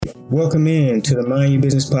Welcome in to the Mind Your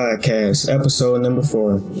Business Podcast, episode number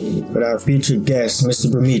 4, with our featured guest, Mr.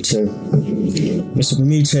 Bramiche. Mr.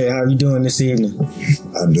 Bramiche, how are you doing this evening?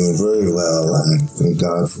 I'm doing very well. I thank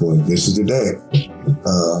God for this is the day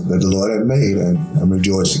that the Lord has made, and I'm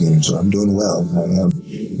rejoicing in it. So I'm doing well. I am.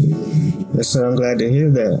 Yes, sir. I'm glad to hear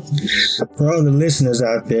that. For all the listeners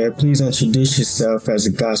out there, please introduce yourself as a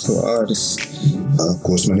gospel artist. Of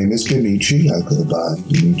course, my name is Bramiche. I go by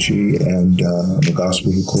Bramiche, and I'm a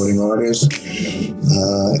gospel recording artist.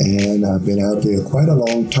 And I've been out there quite a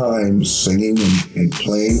long time singing and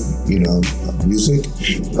playing, music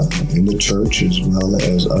in the church as well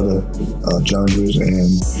as other genres.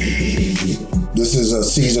 And this is a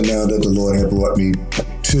season now that the Lord has brought me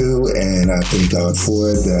to, and I thank God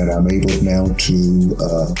for it, that I'm able now to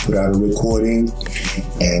put out a recording,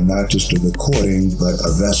 and not just a recording, but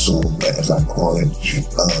a vessel, as I call it,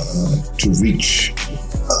 to reach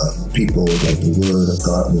people that the word of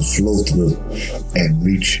God will flow through and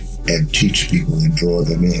reach and teach people and draw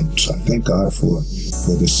them in. So I thank God for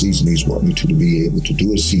this season He's brought me to be able to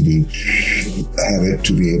do a CD, have it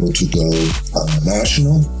to be able to go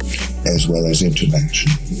national as well as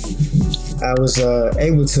international. I was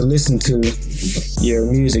able to listen to your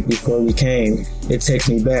music before we came. It takes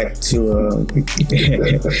me back to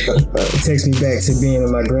being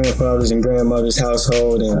in my grandfather's and grandmother's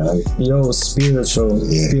household, and the old spiritual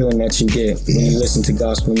feeling that you get when you listen to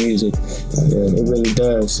gospel music. It really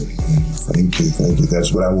does. Thank you.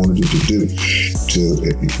 That's what I wanted you to do.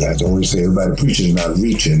 I always say, everybody preaches not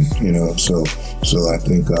reaching, So I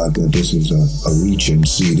thank God that this is a reaching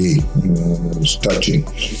CD. It's touching.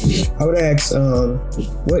 I would ask,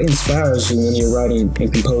 what inspires you when you're writing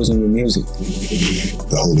and composing your music?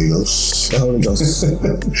 The Holy Ghost. The Holy Ghost.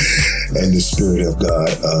 And the Spirit of God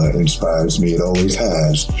inspires me. It always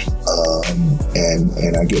has.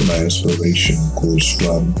 And I get my inspiration, of course,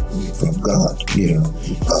 from God,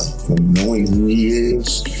 from knowing who He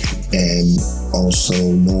is, and also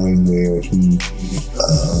knowing where He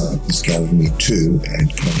is carrying me to,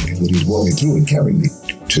 and what He's walking through and carrying me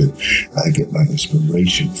to. I get my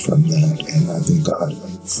inspiration from that, and I thank God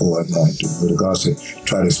for that. The Word of God said,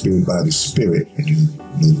 try the Spirit by the Spirit, and you know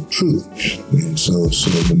the truth. And so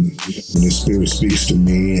when the Spirit speaks to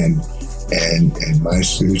me, and my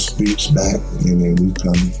spirit speaks back, and then we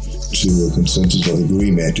come to a consensus of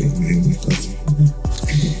agreement.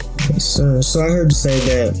 Yes, sir. So I heard you say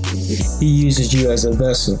that He uses you as a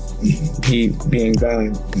vessel, He being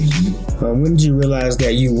God. When did you realize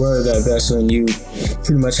that you were that vessel, and you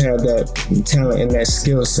pretty much had that talent and that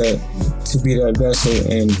skill set to be that vessel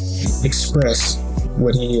and express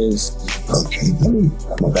what He is? Okay, I'm going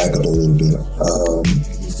to back up a little bit.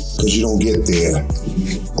 Because you don't get there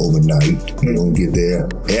overnight. You don't get there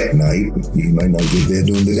at night. You might not get there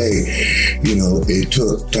during the day. It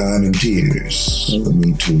took time and tears for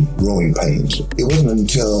me to growing pains. It wasn't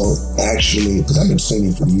until actually, because I've been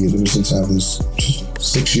singing for years, ever since I was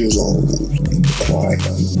 6 years old in the choir.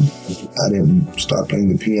 I didn't start playing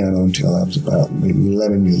the piano until I was about maybe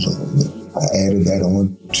 11 years old. I added that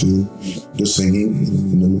on to the singing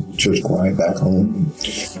in the church choir back home,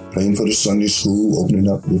 playing for the Sunday school, opening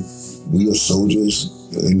up with We Are Soldiers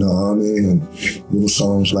in the Army and little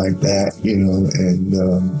songs like that,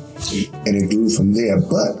 and it grew from there.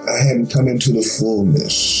 But I hadn't come into the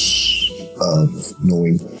fullness of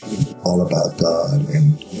knowing all about God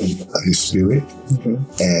and His Spirit,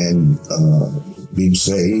 and being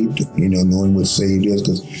saved, knowing what saved is,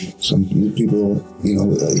 because some people,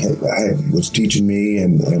 was teaching me,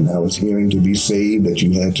 and I was hearing to be saved that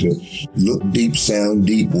you had to look deep, sound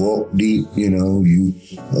deep, walk deep, you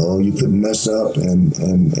couldn't mess up, and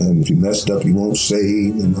if you messed up, you won't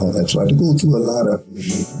save, and all that. So I had to go through a lot of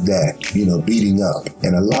that, beating up,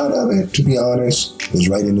 and a lot of it, to be honest, was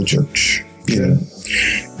right in the church, and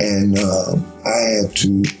I had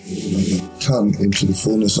to come into the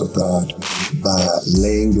fullness of God by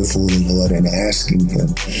laying before the Lord and asking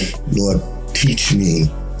Him, Lord, teach me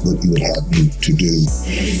what you would have me to do.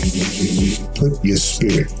 Put your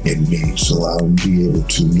Spirit in me so I'll be able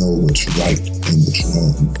to know what's right and what's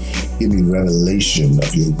wrong. Give me revelation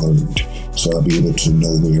of your word so I'll be able to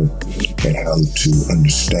know where and how to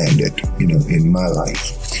understand it, in my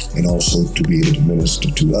life. And also to be able to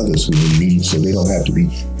minister to others who are in need, so they don't have to be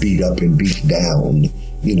beat up and beat down,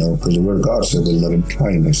 because the Word of God says that loving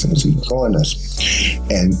kindness as He's drawing us.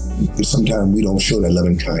 And sometimes we don't show that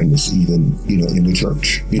loving kindness even, in the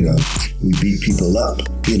church. We beat people up,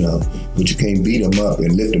 but you can't beat them up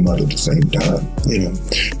and lift them up at the same time,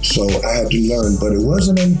 So I had to learn, but it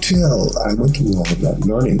wasn't until I went through all that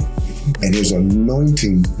learning and His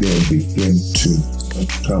anointing then began to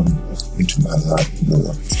come into my life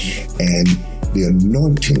more. And the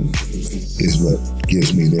anointing is what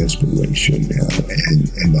gives me the inspiration now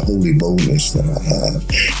and the holy boldness that I have.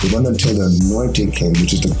 It wasn't until the anointing came,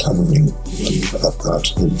 which is the covering of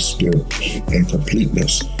God's Holy Spirit and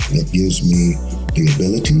completeness, that gives me the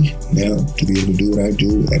ability now to be able to do what I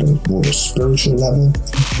do at a more spiritual level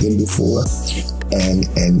than before,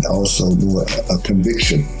 and also more a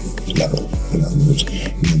conviction level. In other words,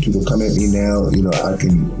 people come at me now, I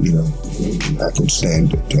can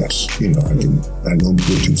stand the test. I know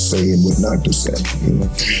what to say and what not to say.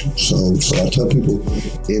 So I tell people,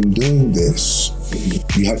 in doing this,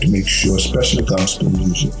 you have to make sure, especially gospel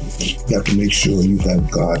music, you have to make sure you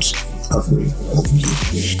have God's covering over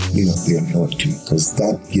you, the anointing, because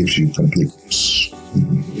that gives you completeness.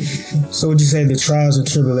 So would you say the trials and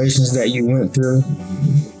tribulations that you went through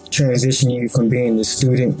transition you from being the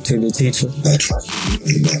student to the teacher? That's right.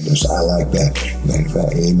 Amen. I like that. Matter of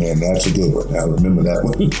fact, amen. That's a good one. I remember that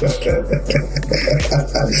one.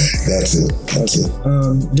 That's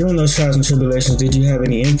it. During those trials and tribulations, did you have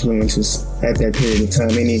any influences at that period of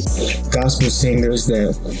time? Any gospel singers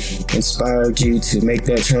that inspired you to make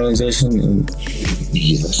that transition?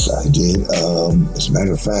 Yes, I did. As a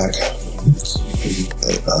matter of fact,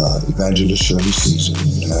 Evangelist Shirley Caesar.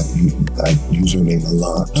 I use her name a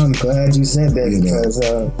lot. I'm glad you said that because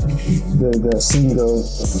the single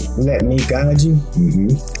 "Let Me Guide You"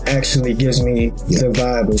 actually gives me the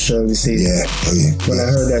vibe of Shirley Caesar. When I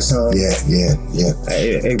heard that song,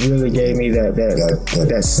 it really gave me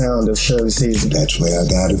that sound of Shirley Caesar. That's where I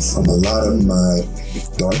got it from. A lot of my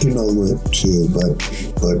Dorothy Norwood too, but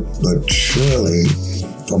Shirley.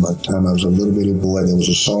 From the time I was a little bitty boy, there was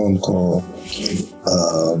a song called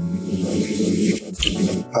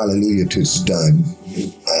Hallelujah, 'Tis Done.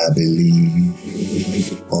 I believe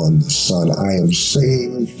on the Son. I am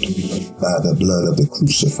saved by the blood of the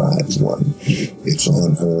crucified one. It's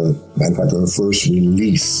on her, matter of fact, her first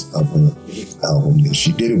release of her album.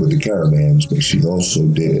 She did it with the Caravans, but she also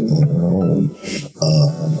did it on her own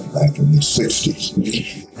back in the 60s.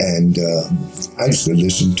 And I used to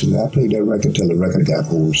listen to that. I played that record till the record got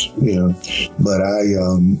hoarse, But I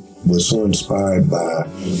was so inspired by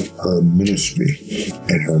her ministry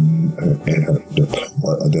and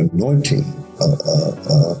the anointing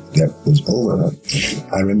that was over her.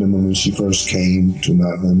 I remember when she first came to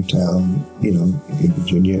my hometown, in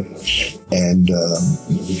Virginia, and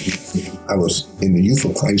I was in the Youth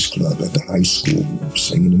for Christ Club at the high school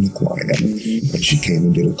singing in the choir, and she came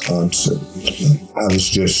and did a concert. I was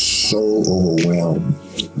just so overwhelmed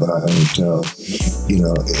by her.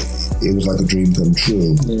 It was like a dream come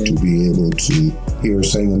true to be able to hear her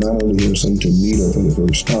sing, and not only hear her sing, to meet her for the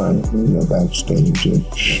first time, backstage,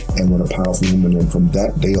 and what a powerful woman. And from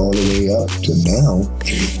that day all the way up to now,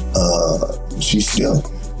 she's still,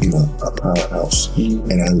 a powerhouse. And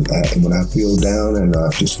when I feel down and I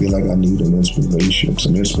just feel like I need some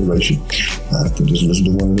inspiration, I can just listen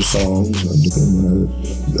to one of the songs or look at one of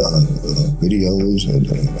her videos. And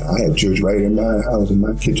I have church right in my house, in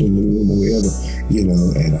my kitchen room or wherever,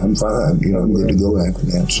 and I'm fine. I'm good to go after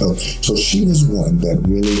that. So she was one that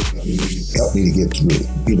really helped me to get through,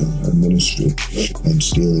 her ministry, and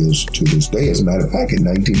still is to this day. As a matter of fact, in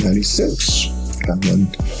 1996, I won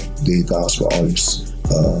the Gospel Artist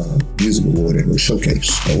Music Award at her showcase.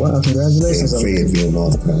 Oh wow, congratulations. In Fayetteville,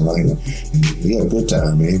 North Carolina. And we had a good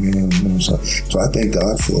time, amen. So I thank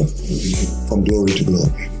God from glory to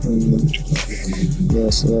glory.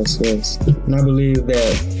 Yes. And I believe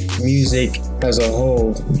that music as a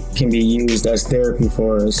whole can be used as therapy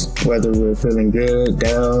for us, whether we're feeling good,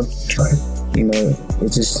 down. Right.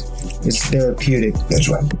 It's therapeutic. That's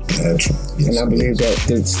right. Yes, and I believe that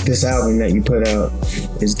this album that you put out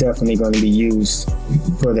is definitely going to be used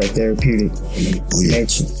for that therapeutic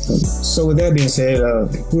nature. So with that being said,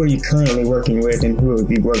 who are you currently working with, and who have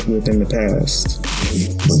you worked with in the past?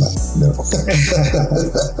 No.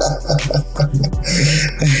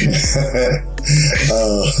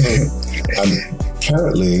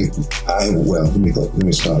 Let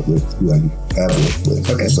me start with who I have worked with.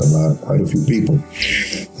 Okay. So quite a few people.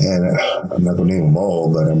 And I'm not going to name them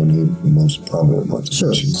all, but I'm going to name the most prominent ones.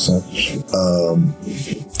 Sure. So,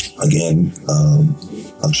 again,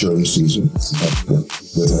 I'm Shirley Caesar,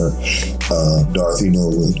 with her. Dorothy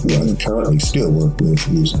Norwood, who I currently still work with,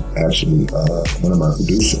 who's actually one of my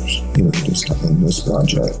producers, just on this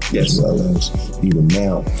project, as well as even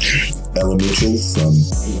now. Ella Mitchell from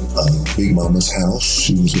Big Mama's House.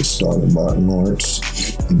 She was a star in Martin Lawrence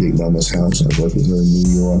in Big Mama's House. I worked with her in New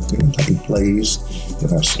York in a couple of plays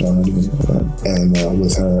that I starred in, and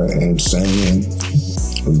with her and sang.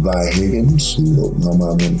 Vi Higgins, who wrote Mama I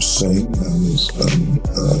Want to Sing. I was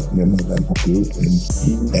a member of that group. And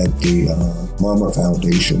at the Mama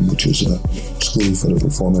Foundation, which is a school for the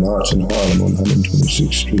performing arts in Harlem on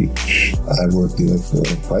 126th Street. I worked there for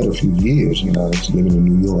quite a few years when I was living in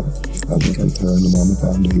New York. I worked with her in the Mama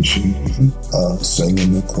Foundation, sang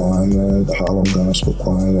in the choir, the Harlem Gospel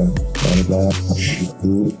Choir, part of that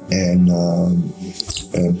group. And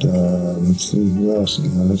let's see who else.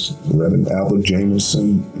 Reverend Albert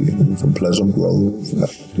Jameson, from Pleasant Grove,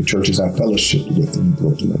 the churches I fellowshiped with in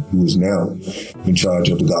Brooklyn, who is now in charge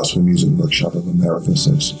of the Gospel Music Workshop of America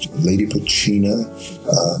since Lady Pacina.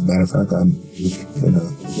 Matter of fact, I'm in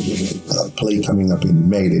a play coming up in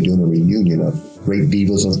May. They're doing a reunion of great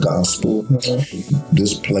divas of gospel.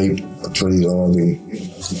 This play portrays all the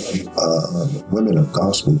women of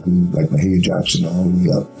gospel, like Mahalia Jackson, all the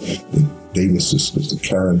way up, the Davis sisters, the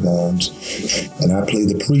Caravans, and I play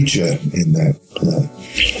the preacher in that play.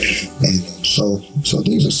 And so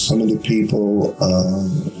these are some of the people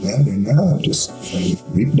that are now just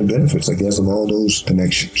reaping the benefits, I guess, of all those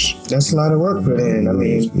connections. That's a lot of work put in. I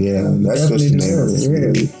mean, yeah, that's just the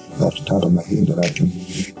name off the top of my head that I can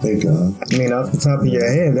think of. I mean, off the top of your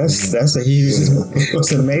head, that's a huge,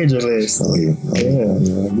 it's a major list. Oh yeah.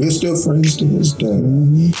 We're still friends to this day.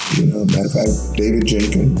 Matter of fact, David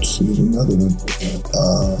Jenkins, he's another one.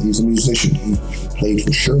 He's a musician. He played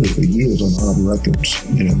for Shirley for years on Harlem Records,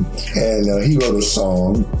 and he wrote a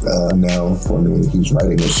song now for me. He's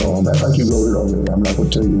writing a song. Matter of fact, he wrote it already. I'm not going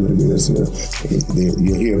to tell you what it is.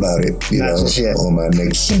 You'll hear about it, on my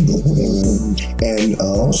next single. And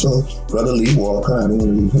also, Brother Lee Walker, I don't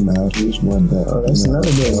want to leave him out. He's one that, that's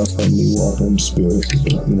another good one. From Lee Walker in Spirit.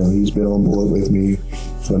 He's been on board with me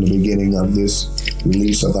from the beginning of this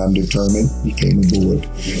release of I'm Determined. He came aboard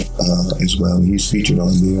as well. He's featured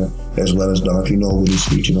on there, as well as Darky Noble is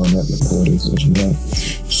featured on that recording as well.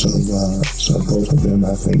 So both of them,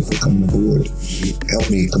 I think, for coming aboard,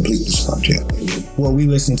 helped me complete this project. What we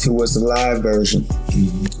listened to was the live version.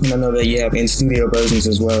 And I know that you have in-studio versions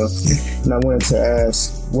as well. Yeah. And I wanted to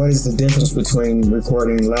ask, what is the difference between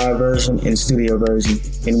recording live version and studio version,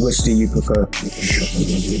 and which do you prefer?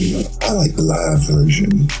 I like the live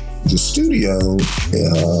version. The studio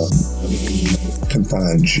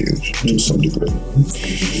confines you to some degree.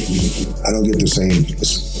 I don't get the same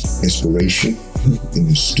inspiration in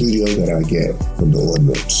the studio that I get from the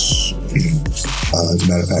audience. As a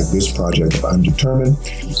matter of fact, this project, if I'm determined,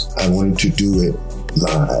 I wanted to do it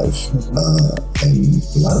live. And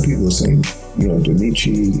a lot of people are saying,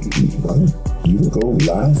 Demichi, you would go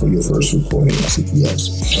live for your first recording? I said,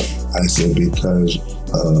 yes. I said, because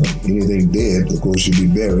anything dead, of course, should be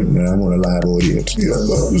buried, and I want a live audience.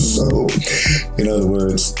 So, in other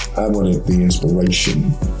words, I wanted the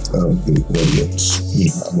inspiration of the audience.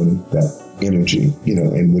 I wanted that energy,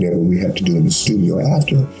 and whatever we had to do in the studio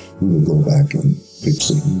after, we would go back and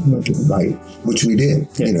fix it and make it right, which we did,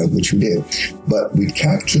 But we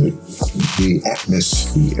captured the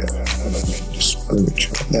atmosphere, the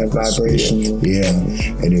spiritual, that vibration. Yeah,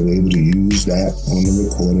 and they were able to use that on the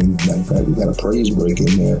recording. Matter of fact, we got a praise break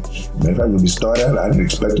in there. Matter of fact, when we started out, I didn't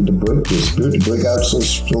expect the spirit to break out so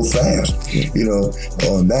fast,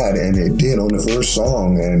 on that, and it did on the first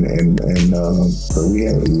song, but we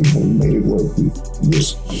made it work. We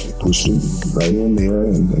just pushed it right in there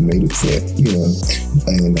and made it fit,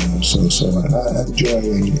 And so I enjoy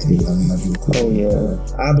it. Oh yeah,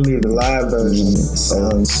 I believe the live version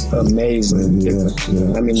sounds amazing.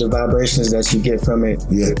 I mean, the vibrations that you get from it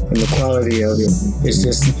and the quality of it is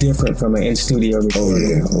just different from an in-studio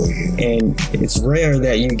recording. Oh yeah. And it's rare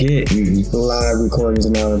that you get live recordings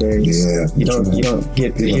nowadays. Yeah, you don't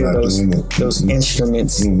get to hear those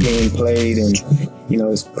instruments being played, and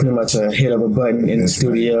it's pretty much a hit of a button in the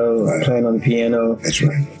studio, playing on the piano. That's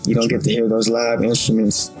right. You don't get to hear those live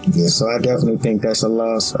instruments. Yeah. So I definitely think that's a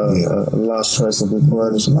lost choice of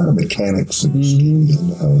recording. There's a lot of mechanics in the studio.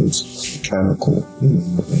 It's mechanical,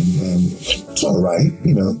 and it's all right,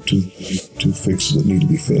 to fix what need to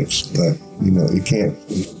be fixed. But, it can't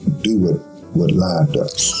do what live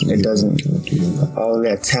does. It doesn't. All of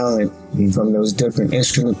that talent from those different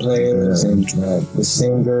instrument players and the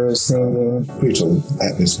singers singing. Creates an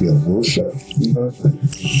atmosphere of worship,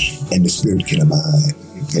 and the spirit can abide.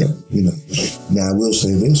 Now I will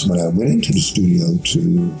say this: when I went into the studio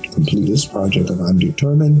to complete this project of I'm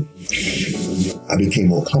Determined, I became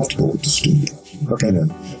more comfortable with the studio. Okay. You know,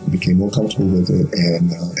 became more comfortable with it,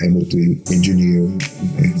 and with the engineer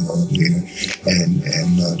and all there, and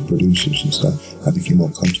the producers and stuff. I became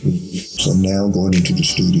more comfortable. So now going into the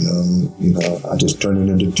studio, you know, I just turn it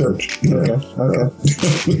into church. You know? Okay.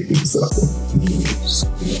 So,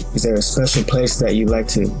 is there a special place that you like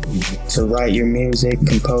to write your music,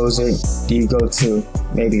 compose it? Do you go to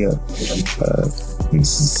maybe a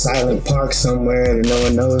silent park somewhere that no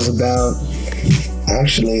one knows about?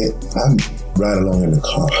 Actually, I'm right along in the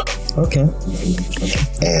car. Okay.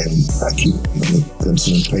 And I keep my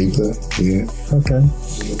pencil and paper here. Okay.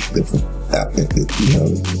 Different, you know,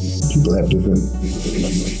 people have different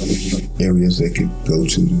areas they could go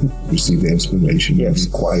to receive the inspiration. Yes.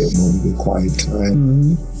 The quiet moment, the quiet time.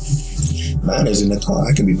 Mm-hmm. Mine is in the car.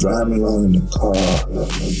 I can be driving along in the car,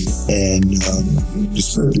 and the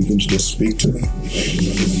Spirit begins to just speak to me.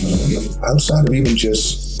 Outside of even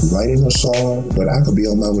just writing a song, but I could be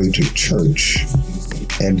on my way to church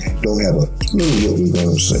and don't have a clue what we're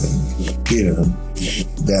going to say. You know,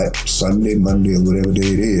 that Sunday, Monday, or whatever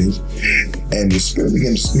day it is, and the Spirit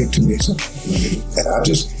begins to speak to me. And I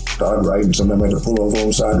just start writing. Sometimes I have to pull off on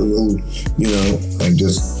the side of the road, you know, and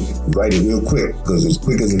just write it real quick, because as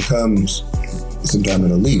quick as it comes, sometimes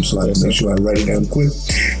it'll leave. So I have to make sure I write it down quick.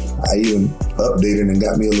 I even updated and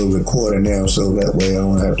got me a little recorder now, so that way I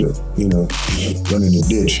don't have to, you know, run in the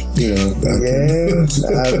ditch. You know.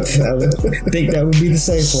 I would think that would be the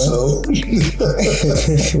safe one.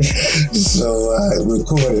 So I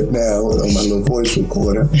record it now on my little voice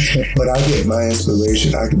recorder. But I get my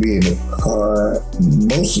inspiration. I could be in the car,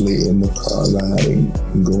 mostly in the car riding,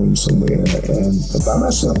 going somewhere, and by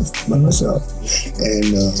myself,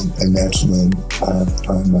 and that's when I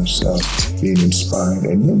find myself being inspired.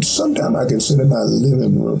 And then sometimes I can sit in my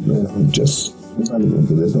living room, and just in my living room,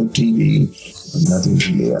 because there's no TV, nothing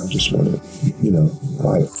there. I just want to, you know,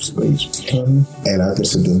 quiet space. And I can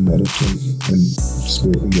sit there and meditate, and the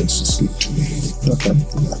Spirit begins to speak to me. Okay.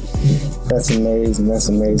 That's amazing.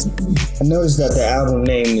 I noticed that the album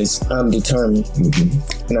name is I'm Determined.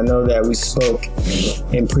 Mm-hmm. And I know that we spoke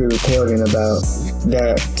in pre-recording about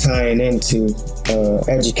that tying into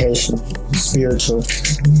education, spiritual,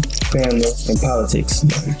 family, and politics.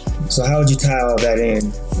 So how would you tie all that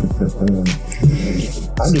in?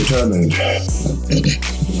 I'm Determined.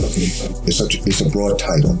 It's a broad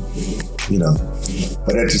title, you know.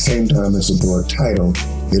 But at the same time, it's a broad title.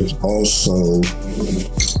 It's also,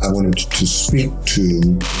 I wanted to speak to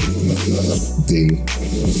the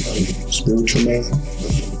spiritual man,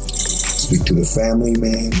 speak to the family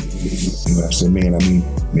man. And when I say man, I mean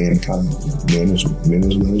mankind. Men as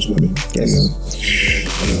well as women. Yes. You know?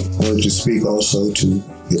 I wanted to speak also to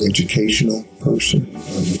the educational person,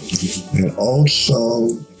 and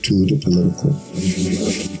also to the political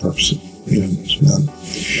person. You know,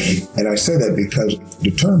 and I say that because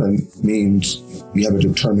determined means you have a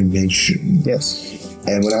determination. Yes.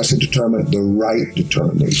 And when I say determined, the right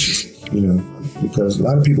determination, you know, because a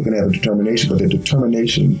lot of people can have a determination, but their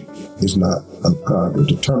determination is not of God. The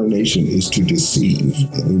determination is to deceive.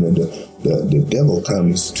 And, you know, the devil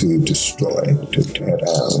comes to destroy, to tear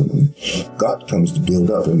down. God comes to build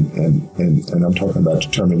up, and I'm talking about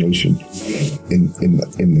determination in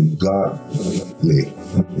the godly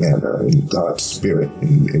manner, in God's spirit,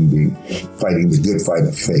 in being fighting the good fight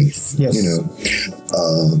of faith. Yes. You know,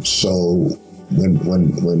 so when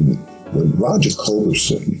Roger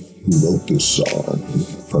Culberson, who wrote this song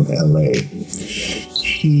from LA,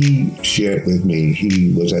 he shared with me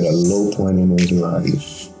he was at a low point in his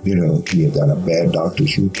life. You know, he had got a bad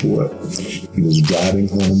doctor's report. He was driving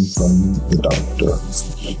home from the doctor,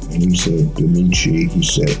 and he said, Dimitri, he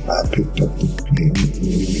said, I picked up the pen,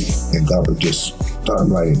 and God would just start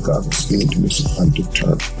writing. God was speaking to me, so I'm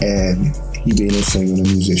determined. And he being a singer and a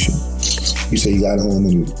musician, he said he got home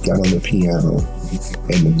and he got on the piano,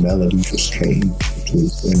 and the melody just came in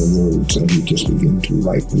the words, and he just began to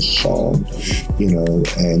write this song, you know,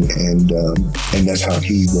 and that's how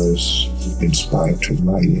he was inspired to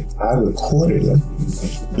write it. I recorded it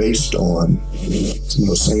based on, you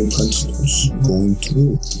know, same principles going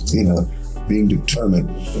through, you know, being determined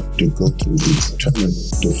to go through, be determined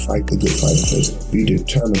to fight the good fight of faith, be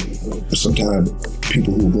determined. Sometimes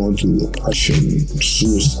people who are going through oppression,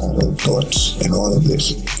 suicidal thoughts, and all of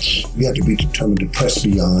this, you have to be determined to press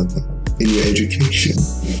beyond. In your education,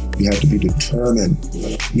 you have to be determined,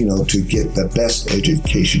 you know, to get the best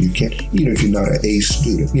education you can. Even if you're not an A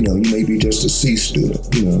student, you know, you may be just a C student,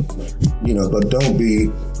 you know, but don't be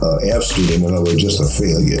an F student, in other words, just a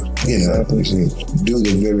failure. You know, do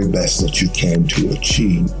the very best that you can to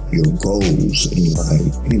achieve your goals in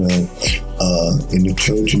life. You know, in the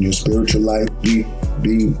church, in your spiritual life, be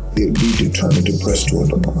determined to press toward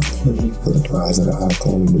the mark for the prize of the high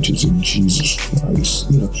calling which is in Jesus Christ.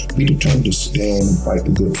 Be determined to stand and fight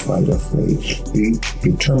the good fight of faith. Be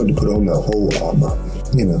determined to put on the whole armor,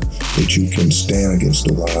 that you can stand against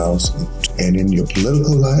the wiles. And in your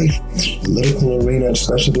political life, political arena,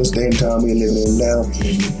 especially this day and time we're living in now,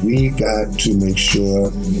 we got to make sure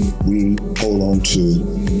we hold on to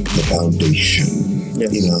the foundation.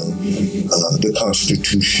 The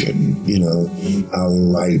Constitution, our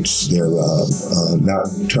rights thereof, not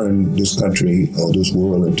turn this country or this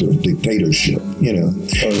world into a dictatorship, and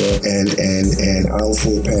our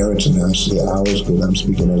foreparents, and I say ours because I'm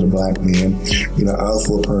speaking as a black man, our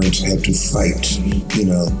foreparents had to fight,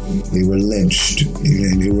 they were lynched,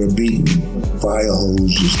 and they were beaten, fire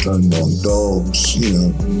hoses turned on, dogs,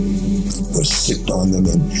 were sicked on them,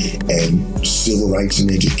 and civil rights and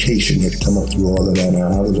education had come up through all of that. Now,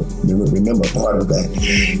 I was remember part of that,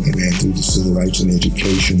 and then through the civil rights and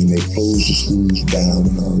education, and they closed the schools down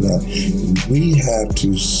and all that. We have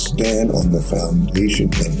to stand on the foundation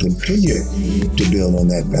and continue to build on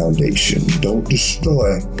that foundation. Don't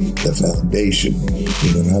destroy the foundation.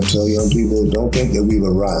 And I tell young people, don't think that we've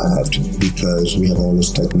arrived because we have all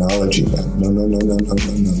this technology now. No.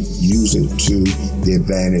 Use it to the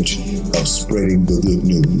advantage of spreading the good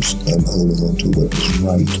news and holding on to what is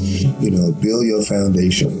right. Build your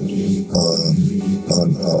foundation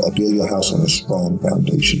build your house on a strong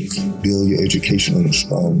foundation. Build your education on a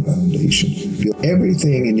strong foundation. Build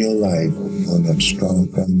everything in your life on that strong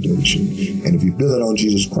foundation. And if you build it on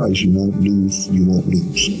Jesus Christ, you won't lose. You won't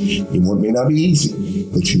lose. It may not be easy,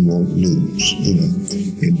 but you won't lose.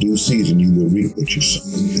 In due season, you will reap what you sow.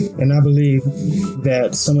 And I believe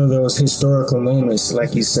that some of those historical moments,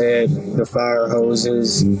 like you said, the fire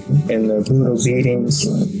hoses and the brutal beatings,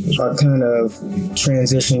 are kind of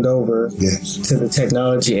transitioned over to the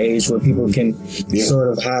technology age where people can sort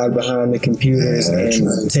of hide behind the computers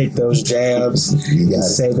and take those jabs and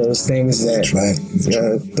say those things that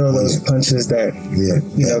throw those punches that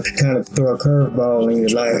can kind of throw a curveball in your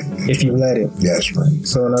life if you let it. That's right.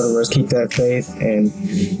 So in other words, keep that faith and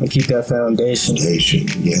keep that foundation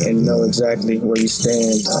and know exactly where you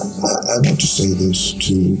stand. I want to say this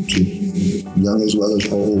to young as well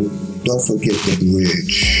as old. Don't forget the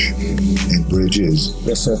bridge and bridges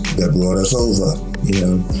that brought us over.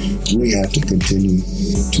 We have to continue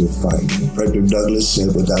to fight. Frederick Douglass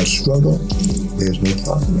said, without struggle, there's no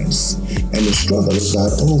progress. And the struggle is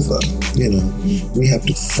not over. We have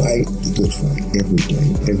to fight the good fight every day.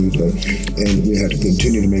 And we have to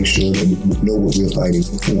continue to make sure that we know what we're fighting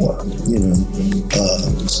for.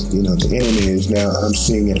 The enemy is now, I'm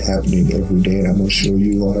seeing it happening every day, and I'm sure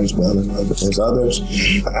you are as well as others.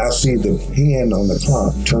 I see the hand on the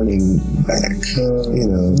clock turning back,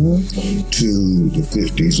 to the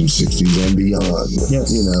 50s and 60s and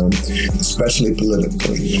beyond, especially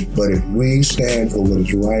politically. But if we stand for what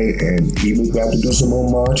is right, and even we've got to do some more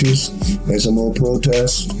marches and some more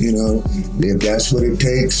protests, if that's what it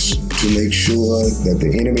takes to make sure that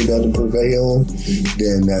the enemy doesn't prevail,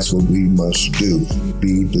 then that's what we must do.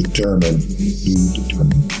 Be determined.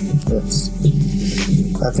 Yes.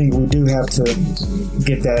 I think we do have to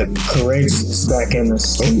get that courageousness back in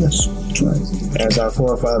us. Oh, yes. That's right. As our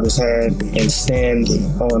forefathers had, and stand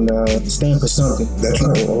for something. That's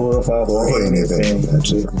right. Or fall for anything.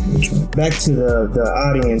 That's it. That's right. Back to the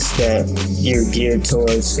audience that you're geared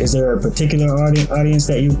towards. Is there a particular audience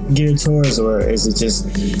that you're geared towards, or is it just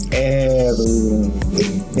everyone?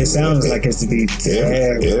 It sounds like it's to be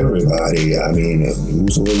everybody. I mean,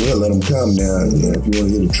 whosoever will, let them come now. If you want to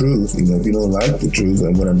hear the truth, if you don't like the truth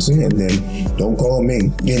and what I'm saying, then don't call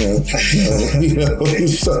me.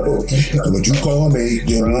 So, but you call me,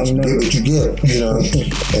 then you get what you get.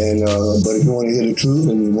 And but if you want to hear the truth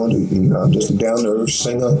and you want to, I'm just a down to earth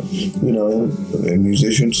singer, a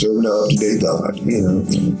musician serving an up-to-date God, and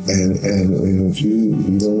if you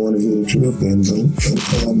don't want to hear the truth, then don't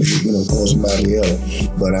call me, call somebody else.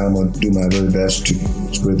 But I'm going to do my very best to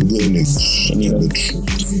spread the good news and the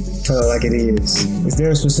truth. Tell it like it is. Is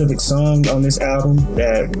there a specific song on this album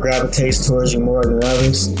that gravitates towards you more than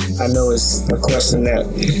others? I know it's a question that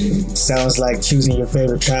sounds like choosing your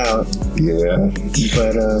favorite child. Yeah.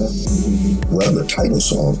 But, well, the title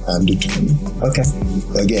song, I'm Determined. Okay.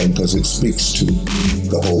 Again, because it speaks to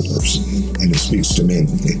the whole person. and it speaks to me.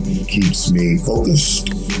 It keeps me focused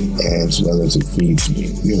as well as it feeds me,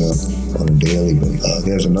 on a daily basis.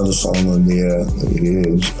 There's another song on there. It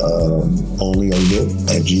is Only a Look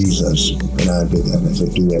at Jesus, and I did that as a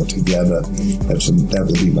duet together. That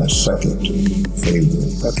would be my second favorite.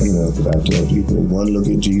 Because I tell people, one look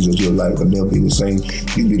at Jesus, your life will never be the same.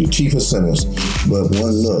 You'll be the chief of sinners, but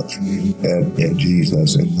one look at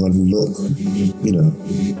Jesus and one look,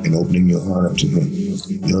 and opening your heart to Him,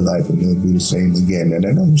 your life will never be the same again. And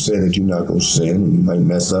I don't say that you're not going to sin and you might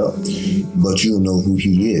mess up, but you'll know who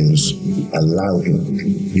He is. Allow Him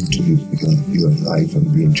into your life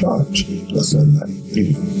and be in charge. That's not I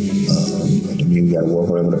mean, you got to walk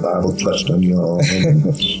around with the Bible clutched on your arm.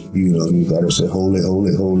 You got to say, holy,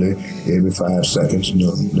 holy, holy, every 5 seconds.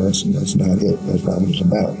 No, that's not it. That's not what it's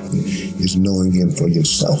about. It's knowing Him for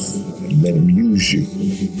yourself and let Him use you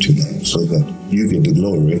to that so that you get the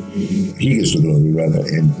glory, He gets the glory, rather,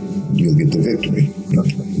 and you'll get the victory.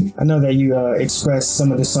 I know that you expressed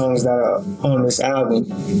some of the songs that are on this album.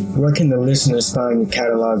 Where can the listeners find your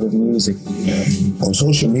catalog of music? On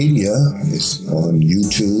social media, it's on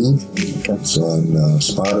YouTube, it's on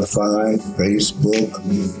Spotify, Facebook,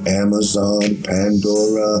 Amazon,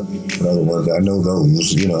 Pandora, and other ones. I know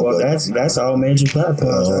those, Well, that's all major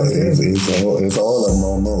platforms. It's all of them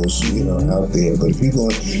almost, out there. But if you go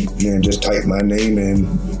and just type my name in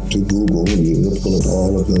to Google, you'll pull up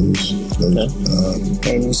all of those.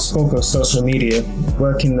 And you spoke of social media.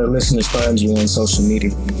 Where can the listeners find you on social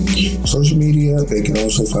media? Social media, they can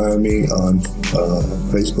also find me on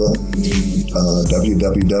Facebook,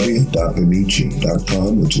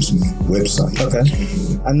 www.bemichi.com, which is my website. Okay.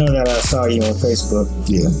 I know that I saw you on Facebook.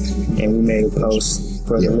 Yeah. And we made a post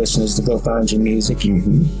for the listeners to go find your music.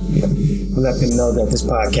 Mm-hmm. Yeah. Let them know that this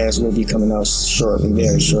podcast will be coming out shortly,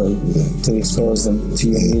 very shortly, to expose them to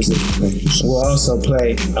your music. Thank you, sir. We'll also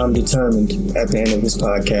play I'm Determined at the end of this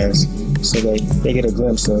podcast so they get a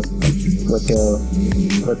glimpse of what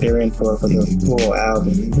they're in for the full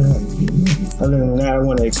album. Other than that, I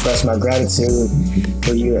want to express my gratitude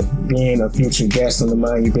for you being a future guest on the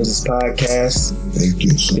Mind Your Business podcast. Thank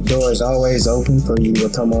you, sir. The door is always open for you to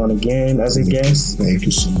come on again as a guest. Thank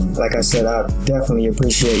you so much. Like I said, I definitely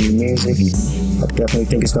appreciate your music. I definitely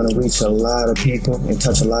think it's going to reach a lot of people and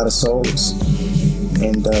touch a lot of souls.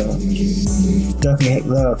 And definitely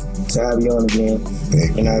love to have you on again.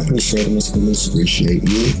 Thank and I appreciate it, Mr. Bemichi. Appreciate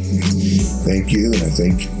you. Thank you, and I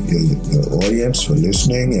thank the audience for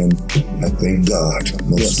listening, and I thank God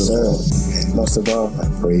most of all. Most of all, I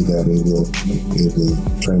pray that it will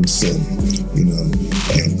transcend,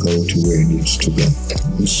 and go to where it needs to go.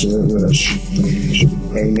 We sure will.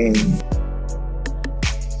 Amen.